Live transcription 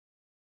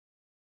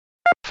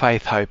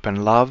Faith, Hope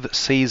and Love,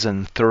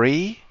 Season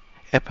 3,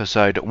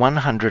 Episode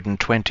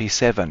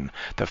 127,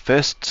 the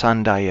first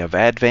Sunday of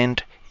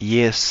Advent,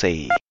 Year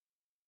C.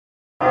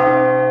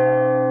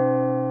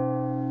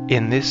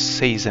 In this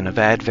season of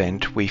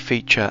Advent, we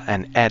feature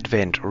an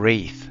Advent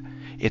wreath.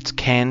 Its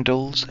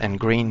candles and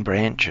green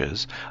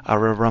branches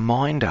are a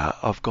reminder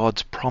of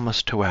God's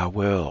promise to our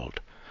world.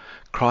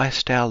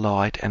 Christ, our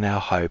light and our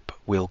hope,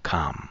 will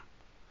come.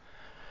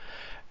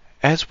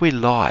 As we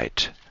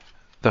light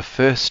the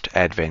first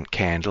Advent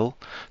candle,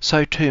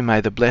 so too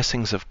may the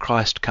blessings of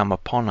Christ come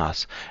upon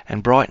us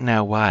and brighten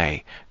our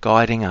way,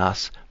 guiding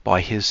us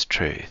by His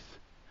truth.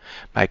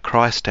 May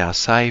Christ our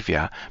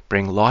Saviour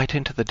bring light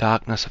into the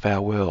darkness of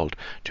our world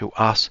to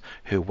us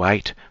who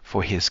wait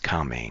for His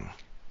coming.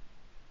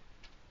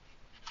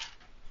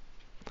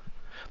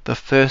 The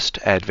first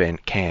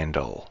Advent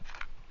candle.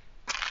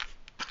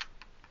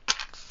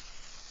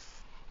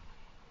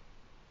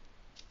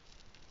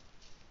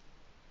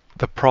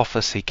 The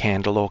prophecy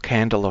candle or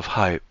candle of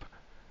hope.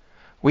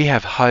 We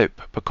have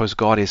hope because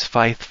God is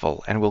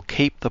faithful and will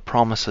keep the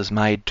promises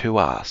made to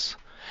us.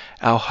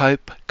 Our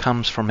hope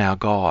comes from our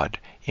God,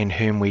 in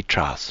whom we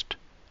trust.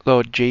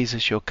 Lord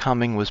Jesus, your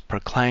coming was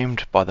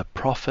proclaimed by the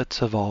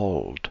prophets of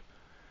old.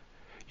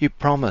 You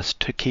promised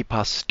to keep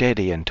us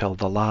steady until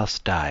the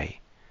last day.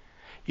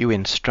 You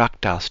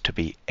instruct us to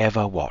be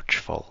ever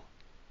watchful.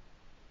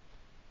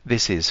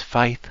 This is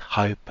Faith,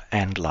 Hope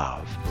and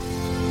Love.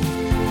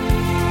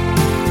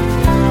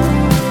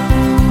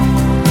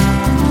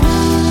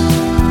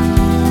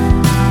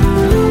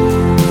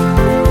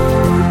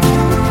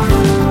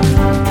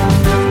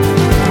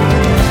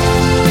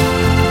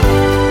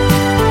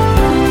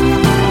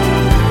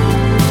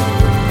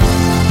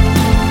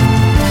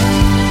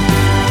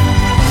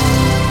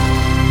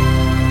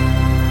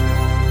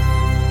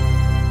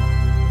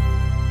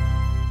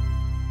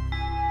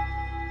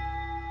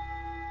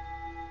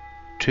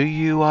 To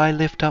you I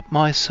lift up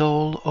my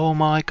soul, O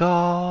my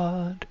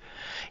God.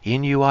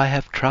 In you I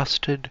have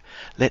trusted,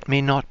 let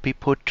me not be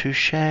put to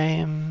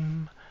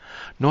shame.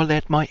 Nor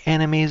let my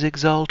enemies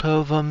exult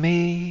over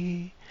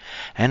me,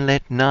 and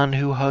let none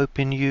who hope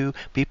in you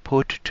be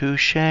put to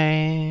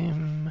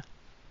shame.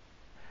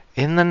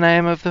 In the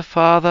name of the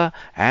Father,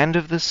 and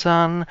of the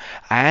Son,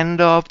 and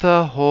of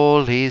the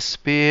Holy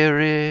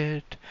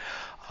Spirit.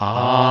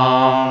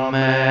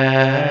 Amen.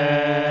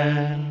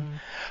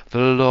 The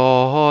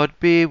Lord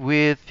be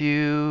with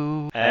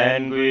you.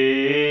 And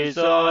with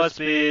your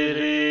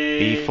spirit.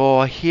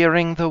 Before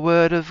hearing the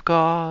word of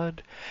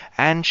God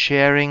and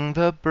sharing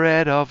the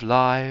bread of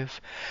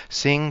life,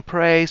 sing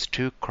praise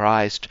to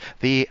Christ,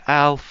 the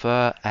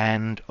Alpha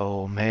and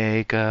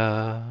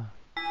Omega.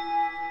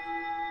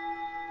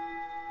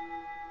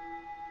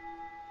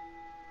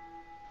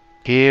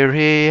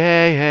 Kyrie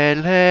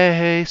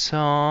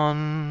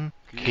eleison.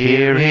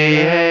 Kyrie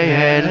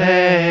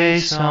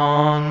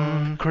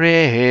eleison,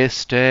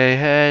 Christe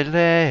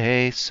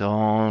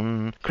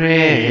eleison,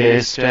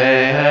 Christe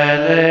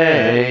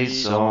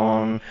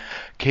eleison,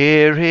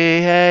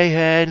 Kyrie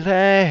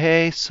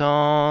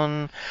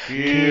eleison,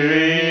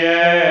 Kyrie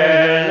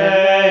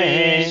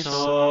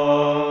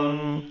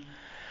eleison.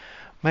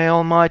 May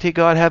Almighty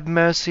God have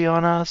mercy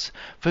on us,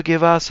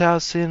 forgive us our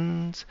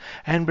sins,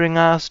 and bring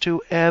us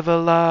to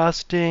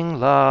everlasting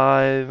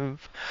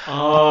life.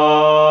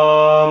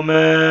 Amen.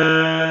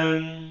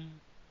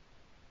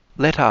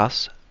 Let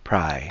us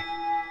pray.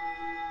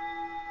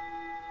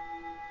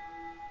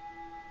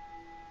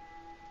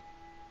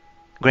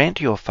 Grant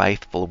your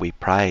faithful, we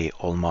pray,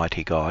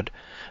 Almighty God,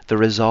 the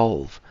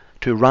resolve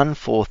to run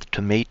forth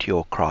to meet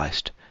your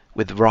Christ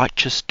with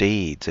righteous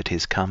deeds at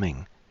his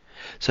coming,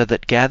 so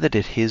that gathered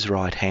at his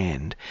right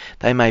hand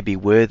they may be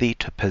worthy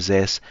to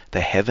possess the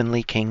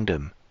heavenly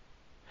kingdom.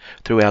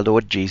 Through our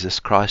Lord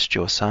Jesus Christ,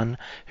 your Son,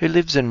 who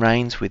lives and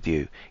reigns with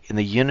you in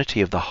the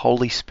unity of the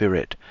Holy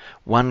Spirit,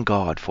 one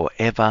God for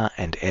ever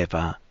and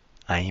ever.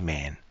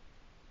 Amen.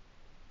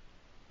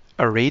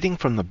 A reading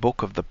from the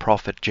book of the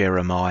prophet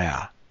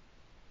Jeremiah,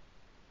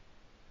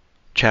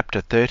 chapter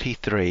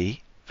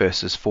 33,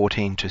 verses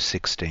 14 to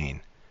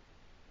 16.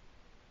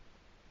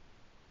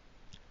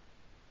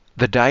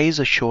 The days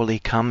are surely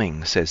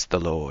coming, says the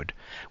Lord,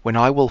 when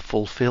I will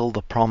fulfill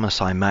the promise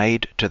I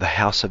made to the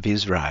house of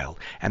Israel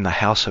and the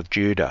house of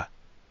Judah.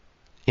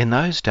 In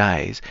those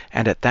days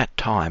and at that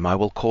time I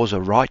will cause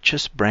a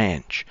righteous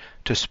branch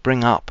to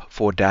spring up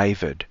for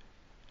David,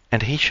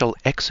 and he shall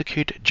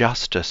execute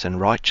justice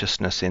and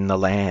righteousness in the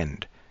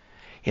land.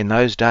 In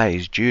those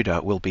days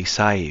Judah will be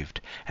saved,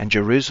 and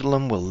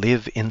Jerusalem will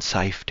live in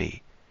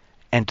safety.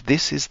 And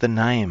this is the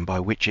name by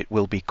which it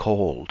will be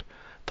called: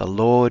 The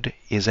Lord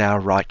is our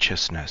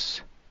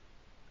righteousness.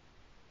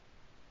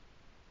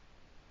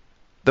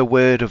 The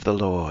word of the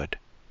Lord.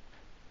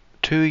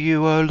 To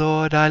you, O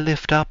Lord, I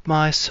lift up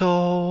my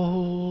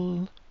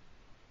soul.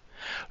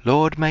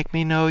 Lord, make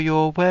me know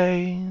your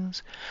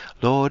ways.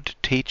 Lord,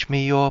 teach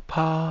me your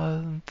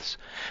paths.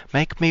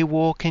 Make me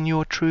walk in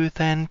your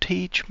truth and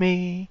teach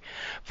me,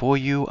 for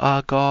you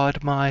are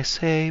God my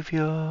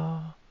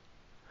Saviour.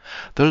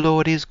 The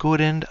Lord is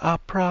good and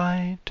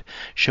upright,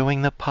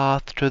 showing the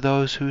path to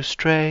those who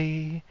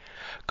stray,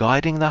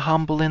 guiding the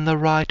humble in the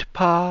right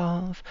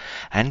path,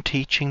 and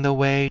teaching the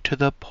way to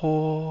the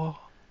poor.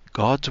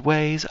 God's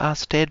ways are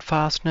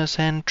steadfastness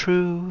and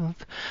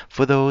truth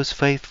for those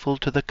faithful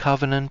to the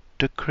covenant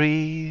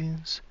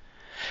decrees.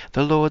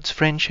 The Lord's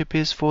friendship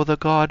is for the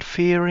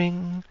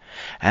God-fearing,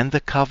 and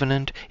the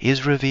covenant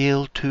is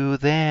revealed to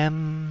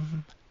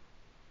them.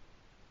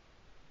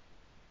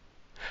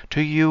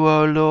 To you,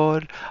 O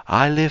Lord,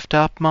 I lift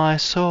up my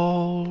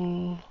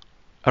soul.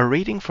 A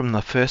reading from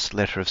the first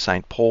letter of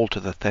St. Paul to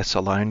the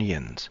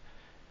Thessalonians,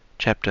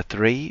 chapter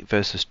 3,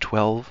 verses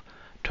 12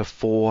 to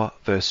 4,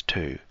 verse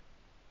 2.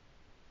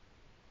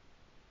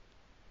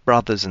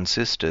 Brothers and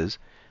sisters,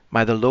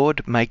 may the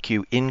Lord make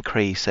you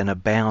increase and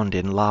abound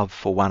in love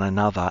for one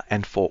another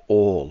and for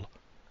all,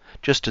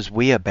 just as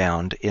we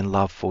abound in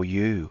love for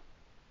you.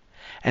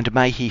 And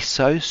may he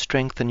so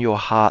strengthen your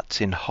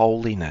hearts in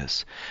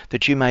holiness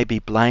that you may be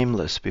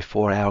blameless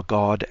before our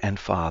God and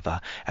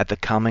Father at the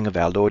coming of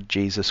our Lord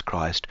Jesus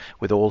Christ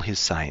with all his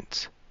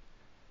saints.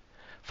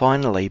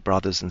 Finally,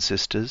 brothers and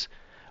sisters,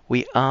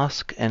 we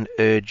ask and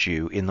urge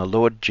you in the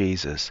Lord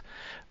Jesus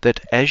that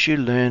as you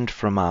learned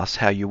from us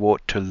how you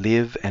ought to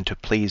live and to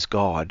please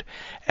God,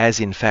 as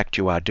in fact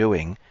you are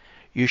doing,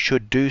 you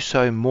should do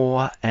so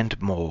more and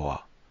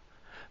more.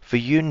 For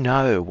you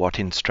know what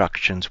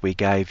instructions we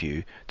gave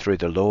you through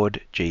the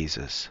Lord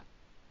Jesus.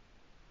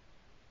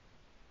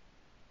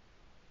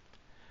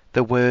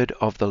 The word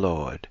of the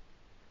Lord.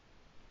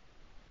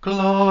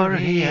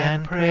 Glory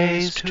and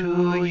praise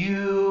to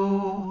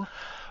you,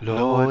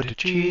 Lord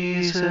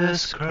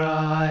Jesus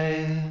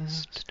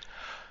Christ.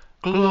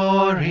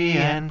 Glory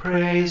and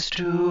praise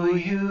to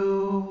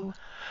you,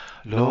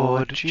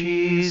 Lord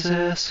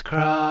Jesus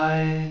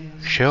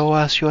Christ. Show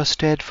us your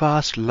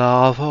steadfast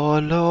love, O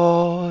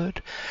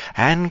Lord,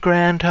 and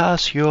grant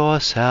us your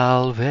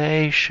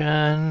salvation.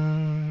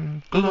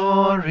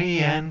 Glory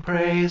and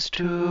praise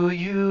to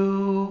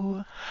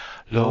you,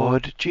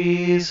 Lord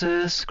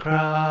Jesus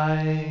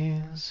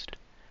Christ.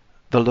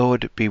 The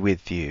Lord be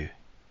with you.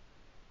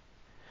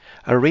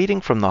 A reading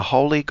from the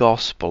Holy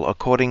Gospel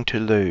according to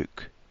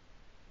Luke,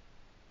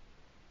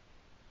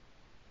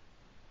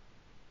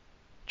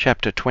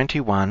 chapter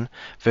 21,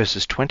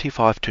 verses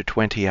 25 to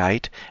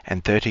 28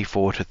 and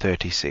 34 to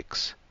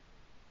 36.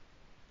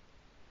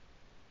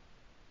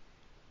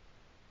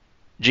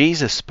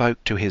 Jesus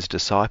spoke to his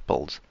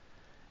disciples,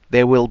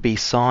 "There will be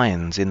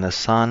signs in the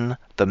sun,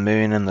 the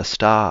moon, and the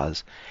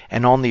stars,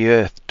 and on the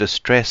earth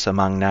distress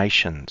among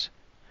nations,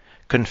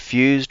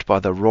 confused by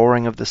the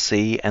roaring of the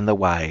sea and the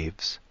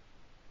waves.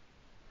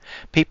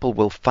 People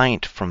will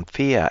faint from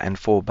fear and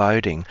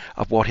foreboding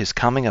of what is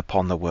coming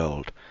upon the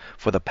world,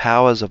 for the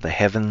powers of the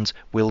heavens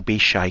will be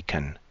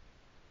shaken.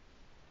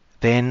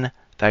 Then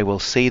they will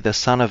see the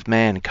Son of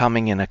Man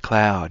coming in a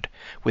cloud,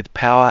 with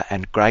power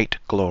and great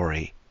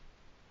glory.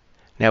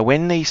 Now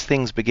when these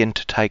things begin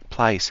to take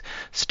place,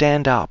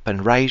 stand up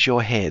and raise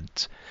your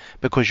heads,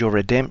 because your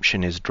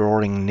redemption is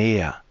drawing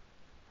near.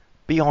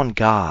 Be on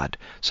guard,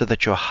 so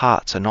that your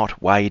hearts are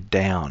not weighed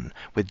down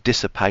with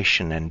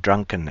dissipation and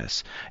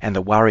drunkenness and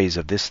the worries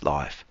of this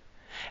life,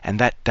 and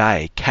that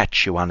day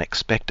catch you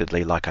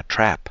unexpectedly like a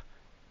trap.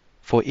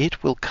 For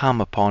it will come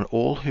upon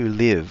all who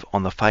live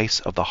on the face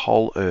of the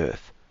whole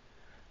earth.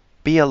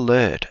 Be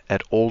alert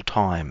at all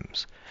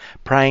times,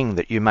 praying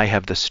that you may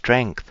have the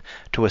strength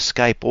to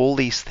escape all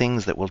these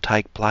things that will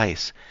take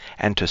place,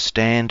 and to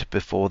stand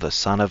before the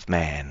Son of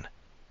Man."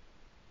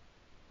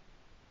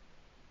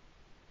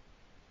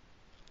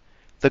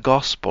 The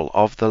Gospel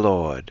of the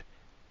Lord.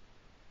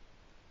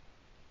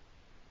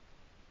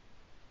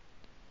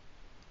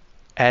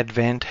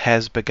 Advent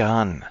has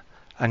begun.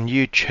 A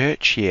new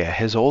church year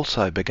has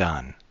also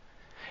begun.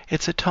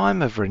 It's a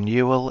time of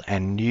renewal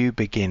and new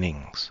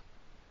beginnings.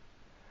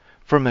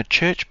 From a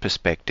church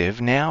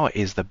perspective, now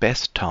is the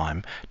best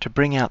time to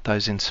bring out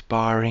those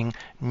inspiring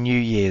New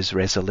Year's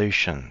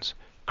resolutions,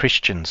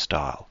 Christian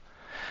style,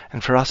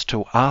 and for us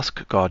to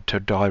ask God to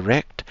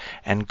direct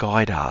and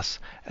guide us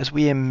as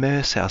we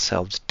immerse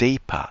ourselves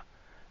deeper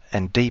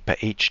and deeper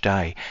each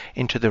day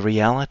into the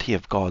reality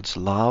of God's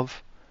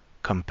love,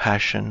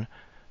 compassion,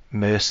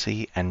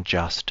 mercy and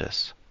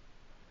justice.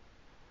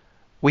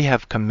 We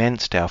have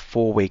commenced our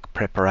 4-week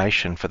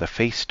preparation for the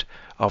feast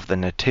of the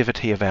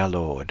Nativity of our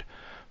Lord,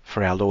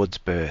 for our Lord's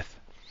birth.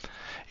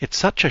 It's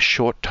such a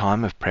short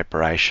time of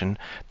preparation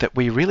that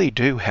we really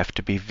do have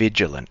to be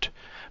vigilant,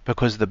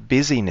 because the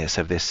busyness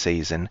of this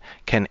season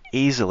can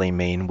easily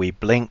mean we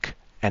blink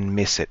and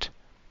miss it.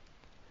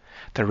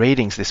 The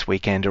readings this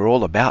weekend are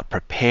all about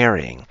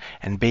preparing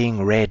and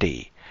being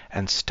ready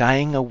and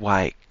staying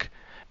awake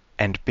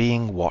and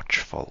being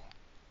watchful.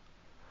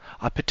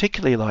 I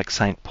particularly like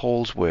St.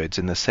 Paul's words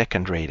in the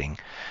second reading.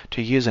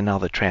 To use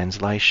another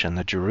translation,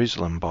 the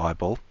Jerusalem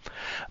Bible,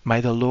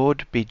 "May the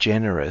Lord be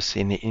generous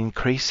in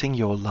increasing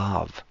your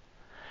love,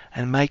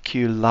 and make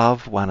you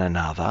love one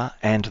another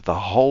and the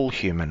whole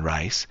human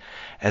race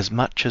as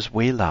much as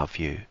we love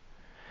you.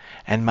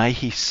 And may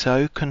he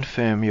so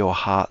confirm your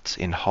hearts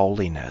in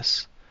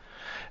holiness,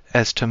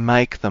 as to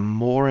make them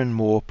more and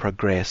more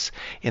progress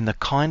in the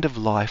kind of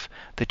life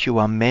that you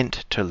are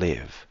meant to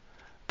live,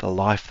 the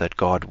life that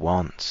God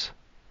wants.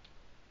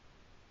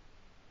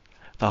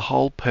 The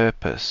whole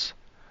purpose,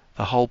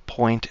 the whole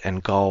point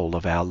and goal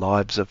of our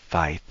lives of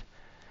faith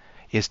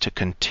is to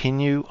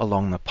continue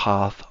along the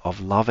path of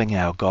loving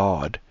our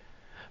God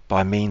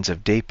by means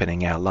of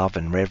deepening our love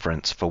and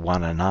reverence for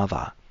one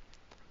another.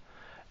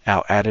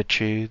 Our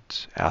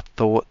attitudes, our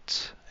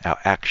thoughts, our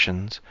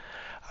actions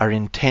are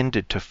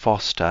intended to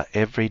foster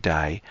every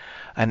day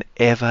an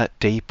ever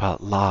deeper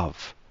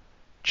love,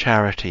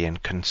 charity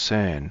and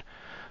concern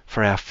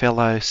for our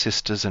fellow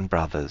sisters and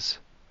brothers,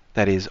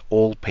 that is,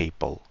 all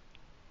people.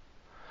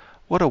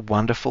 What a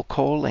wonderful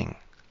calling!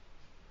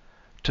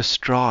 To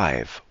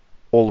strive,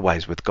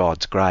 always with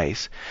God's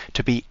grace,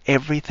 to be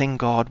everything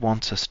God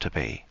wants us to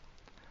be.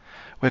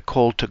 We're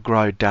called to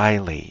grow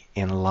daily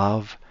in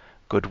love,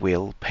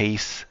 goodwill,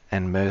 peace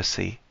and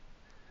mercy.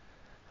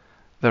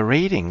 The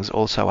readings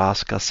also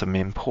ask us some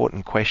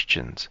important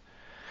questions.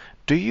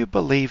 Do you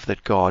believe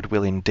that God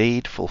will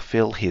indeed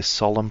fulfill his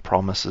solemn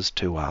promises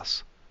to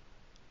us?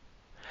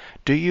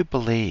 Do you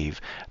believe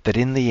that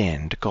in the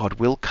end God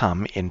will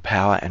come in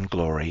power and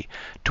glory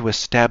to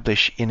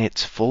establish in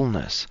its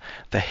fullness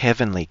the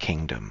heavenly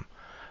kingdom,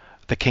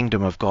 the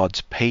kingdom of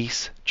God's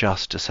peace,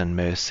 justice and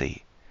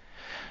mercy?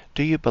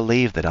 Do you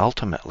believe that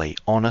ultimately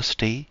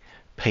honesty,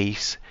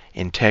 peace,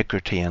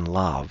 integrity and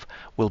love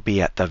will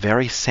be at the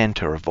very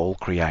center of all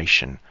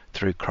creation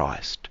through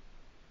Christ?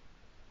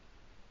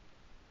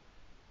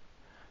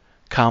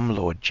 Come,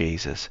 Lord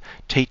Jesus,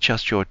 teach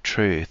us your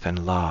truth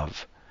and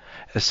love.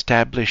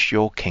 Establish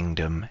your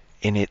kingdom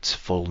in its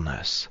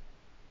fullness.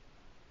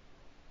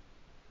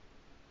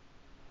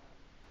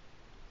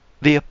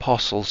 The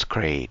Apostles'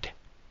 Creed.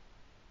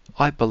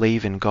 I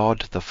believe in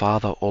God the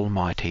Father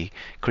Almighty,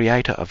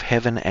 creator of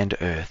heaven and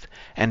earth,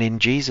 and in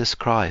Jesus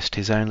Christ,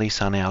 his only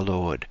Son, our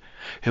Lord,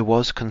 who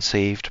was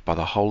conceived by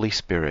the Holy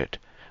Spirit,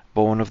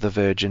 born of the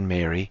Virgin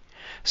Mary,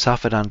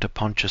 suffered under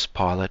Pontius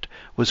Pilate,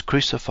 was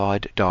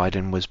crucified, died,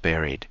 and was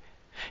buried.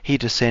 He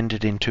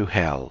descended into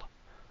hell.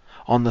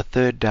 On the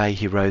third day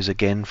he rose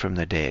again from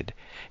the dead.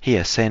 He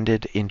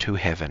ascended into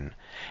heaven,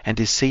 and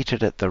is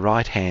seated at the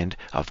right hand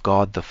of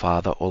God the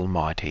Father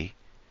Almighty.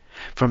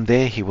 From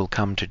there he will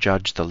come to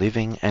judge the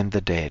living and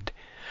the dead.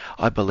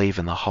 I believe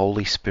in the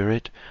Holy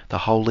Spirit, the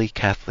Holy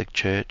Catholic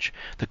Church,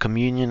 the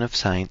communion of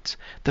saints,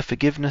 the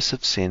forgiveness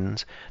of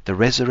sins, the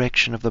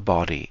resurrection of the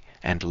body,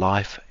 and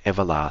life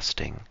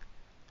everlasting.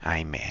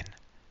 Amen.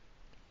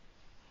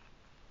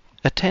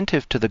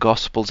 Attentive to the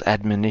Gospel's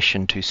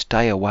admonition to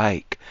stay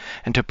awake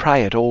and to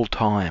pray at all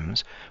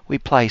times, we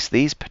place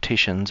these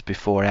petitions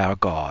before our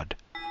God.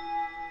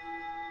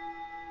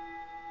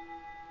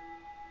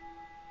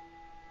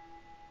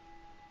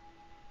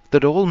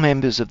 That all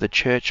members of the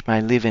Church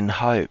may live in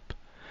hope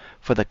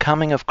for the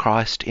coming of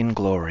Christ in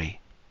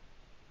glory.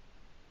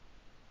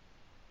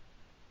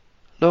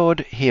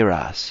 Lord, hear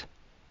us.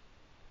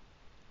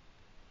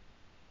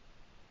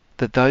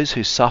 That those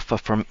who suffer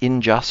from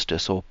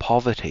injustice or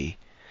poverty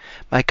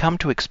may come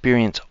to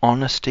experience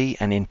honesty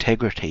and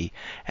integrity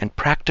and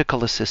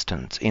practical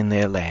assistance in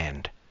their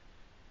land.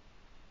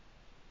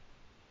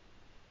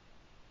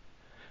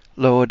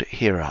 Lord,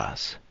 hear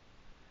us.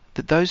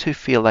 That those who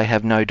feel they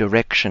have no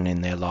direction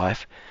in their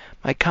life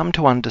may come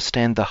to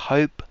understand the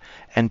hope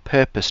and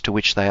purpose to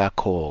which they are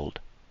called.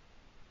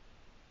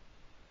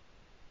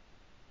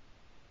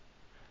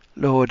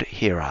 Lord,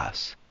 hear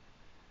us.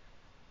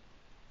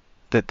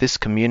 That this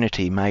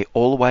community may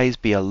always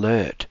be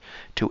alert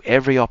to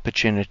every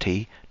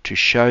opportunity to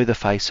show the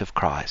face of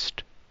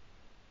Christ.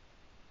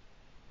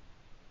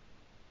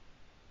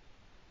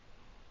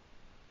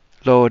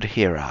 Lord,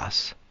 hear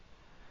us.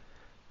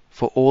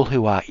 For all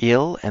who are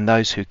ill and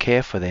those who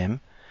care for them,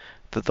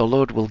 that the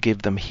Lord will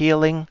give them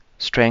healing,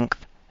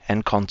 strength,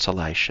 and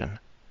consolation.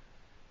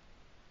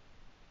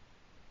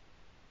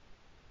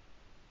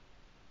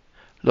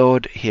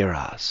 Lord, hear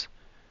us.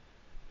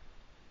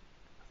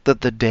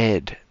 That the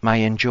dead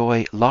may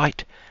enjoy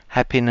light,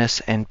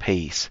 happiness, and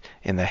peace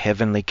in the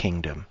heavenly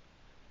kingdom,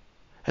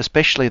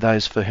 especially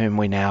those for whom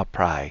we now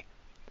pray.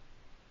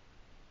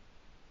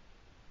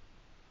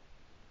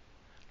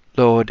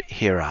 Lord,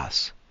 hear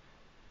us.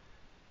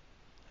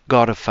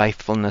 God of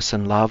faithfulness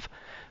and love,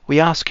 we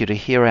ask you to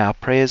hear our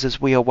prayers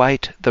as we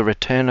await the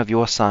return of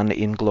your Son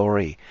in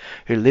glory,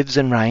 who lives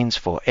and reigns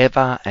for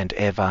ever and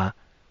ever.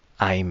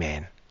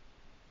 Amen.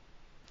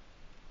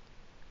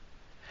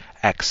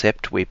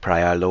 Accept, we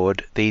pray, O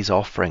Lord, these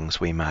offerings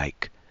we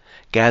make,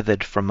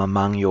 gathered from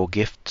among your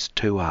gifts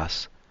to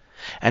us,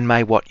 and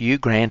may what you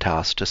grant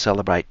us to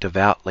celebrate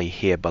devoutly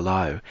here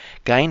below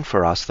gain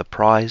for us the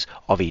prize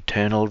of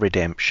eternal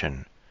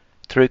redemption.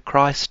 Through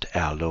Christ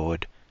our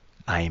Lord.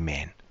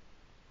 Amen.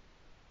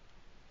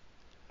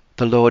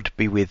 The Lord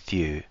be with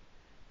you.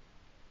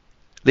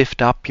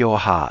 Lift up your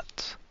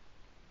hearts.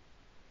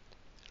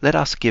 Let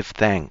us give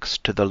thanks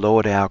to the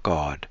Lord our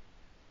God.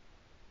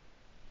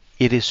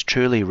 It is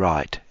truly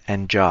right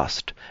and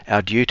just,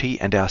 our duty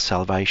and our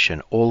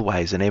salvation,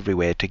 always and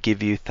everywhere to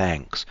give you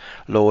thanks,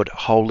 Lord,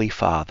 Holy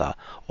Father,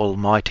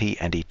 Almighty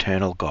and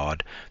Eternal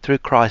God, through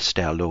Christ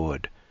our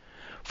Lord.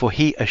 For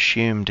he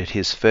assumed at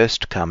his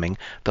first coming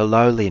the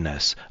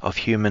lowliness of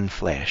human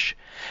flesh,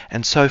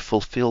 and so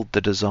fulfilled the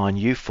design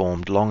you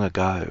formed long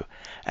ago,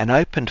 and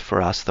opened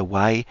for us the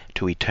way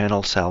to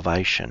eternal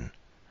salvation,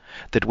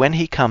 that when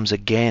he comes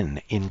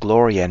again in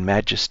glory and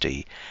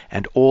majesty,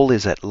 and all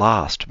is at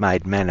last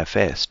made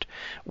manifest,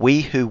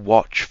 we who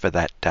watch for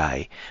that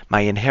day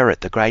may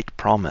inherit the great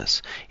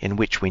promise in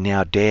which we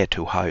now dare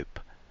to hope.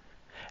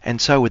 And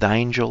so with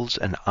angels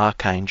and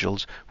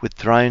archangels, with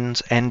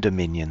thrones and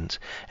dominions,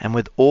 and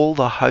with all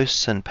the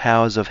hosts and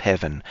powers of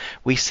heaven,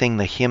 we sing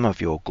the hymn of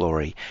your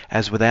glory,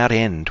 as without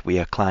end we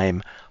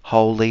acclaim,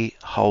 Holy,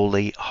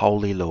 holy,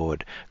 holy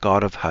Lord,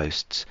 God of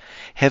hosts.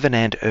 Heaven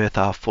and earth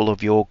are full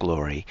of your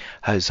glory.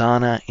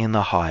 Hosanna in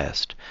the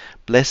highest.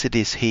 Blessed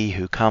is he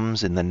who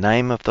comes in the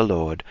name of the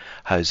Lord.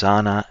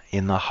 Hosanna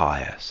in the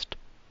highest.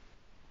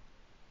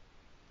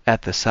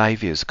 At the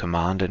Saviour's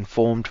command, and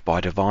formed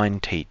by divine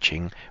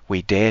teaching,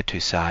 we dare to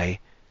say,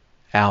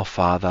 Our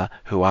Father,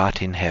 who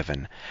art in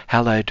heaven,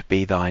 hallowed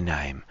be thy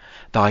name.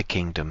 Thy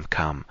kingdom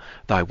come,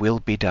 thy will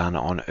be done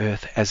on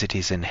earth as it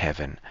is in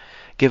heaven.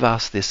 Give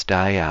us this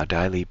day our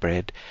daily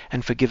bread,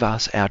 and forgive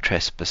us our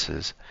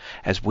trespasses,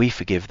 as we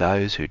forgive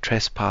those who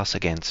trespass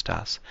against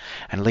us.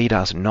 And lead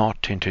us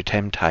not into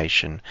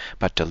temptation,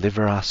 but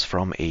deliver us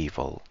from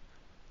evil.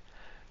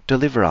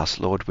 Deliver us,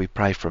 Lord, we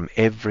pray, from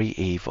every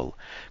evil.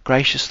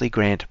 Graciously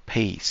grant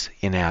peace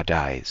in our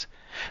days,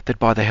 that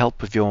by the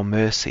help of your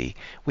mercy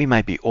we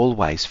may be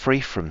always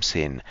free from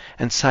sin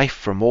and safe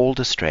from all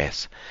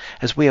distress,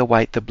 as we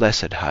await the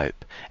blessed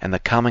hope and the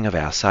coming of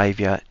our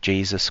Saviour,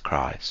 Jesus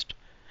Christ.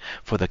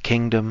 For the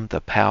kingdom,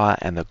 the power,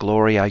 and the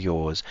glory are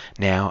yours,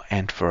 now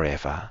and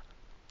forever.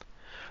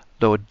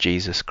 Lord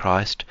Jesus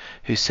Christ,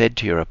 who said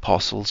to your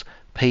apostles,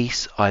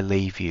 Peace I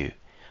leave you,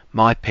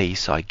 my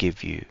peace I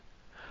give you.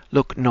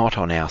 Look not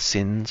on our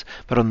sins,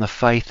 but on the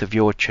faith of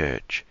your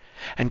church,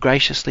 and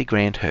graciously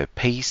grant her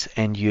peace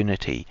and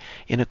unity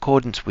in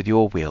accordance with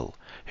your will,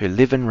 who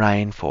live and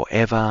reign for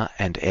ever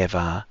and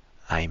ever.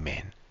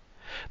 Amen.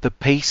 The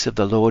peace of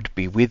the Lord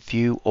be with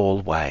you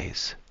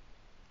always.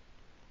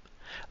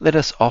 Let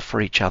us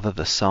offer each other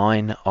the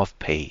sign of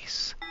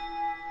peace.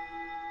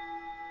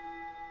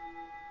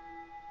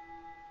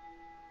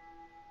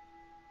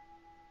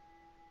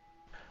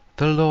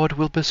 The Lord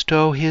will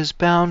bestow his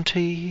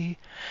bounty,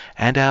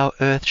 and our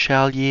earth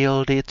shall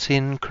yield its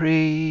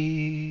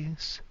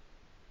increase.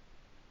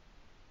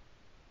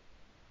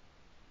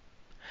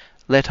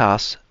 Let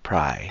us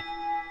pray.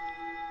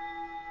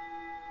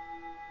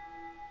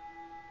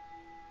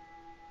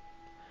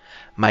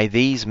 May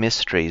these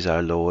mysteries, O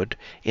Lord,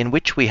 in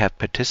which we have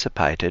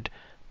participated,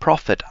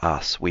 profit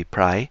us, we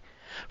pray.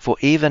 For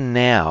even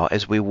now,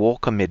 as we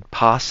walk amid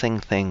passing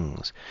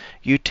things,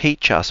 you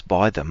teach us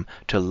by them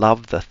to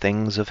love the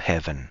things of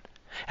heaven,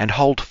 and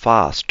hold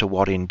fast to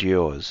what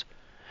endures.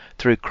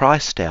 Through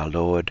Christ our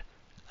Lord.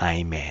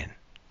 Amen.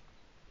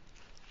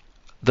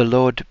 The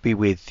Lord be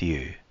with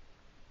you.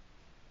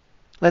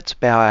 Let's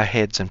bow our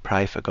heads and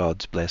pray for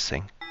God's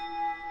blessing.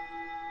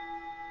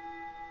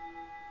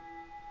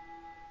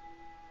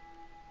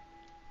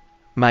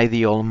 May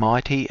the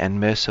Almighty and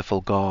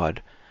merciful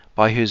God,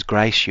 by whose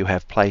grace you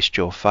have placed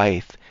your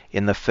faith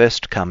in the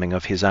first coming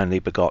of his only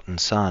begotten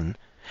Son,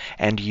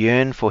 and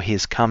yearn for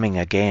his coming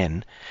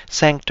again,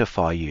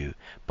 sanctify you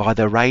by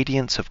the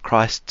radiance of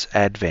Christ's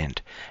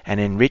advent, and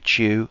enrich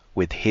you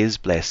with his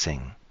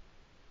blessing.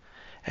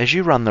 As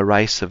you run the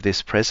race of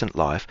this present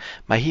life,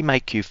 may he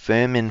make you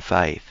firm in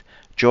faith,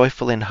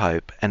 joyful in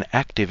hope, and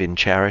active in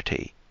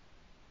charity,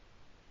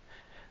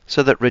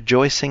 so that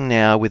rejoicing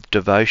now with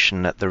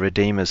devotion at the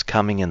Redeemer's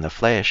coming in the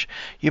flesh,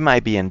 you may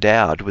be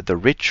endowed with the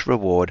rich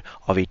reward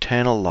of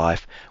eternal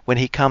life when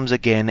he comes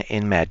again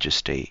in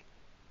majesty.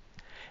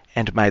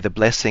 And may the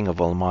blessing of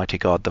Almighty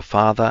God the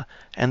Father,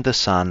 and the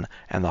Son,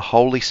 and the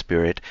Holy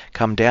Spirit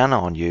come down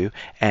on you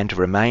and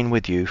remain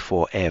with you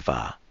for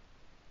ever.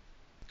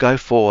 Go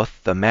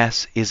forth, the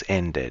Mass is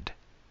ended.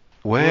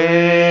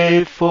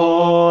 Wait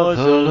for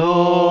the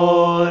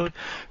Lord,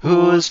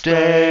 whose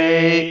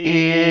day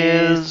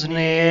is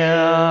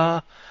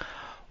near.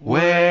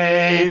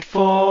 Wait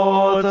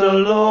for the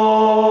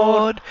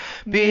Lord,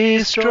 be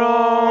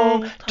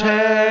strong,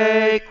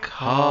 take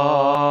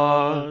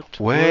heart.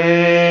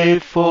 Wait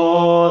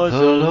for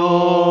the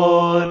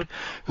Lord,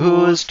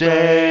 whose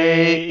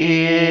day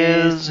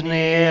is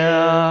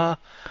near.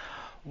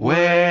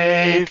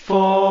 Wait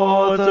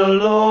for the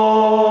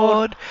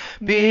Lord,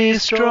 be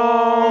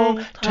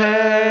strong,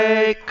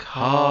 take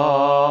heart.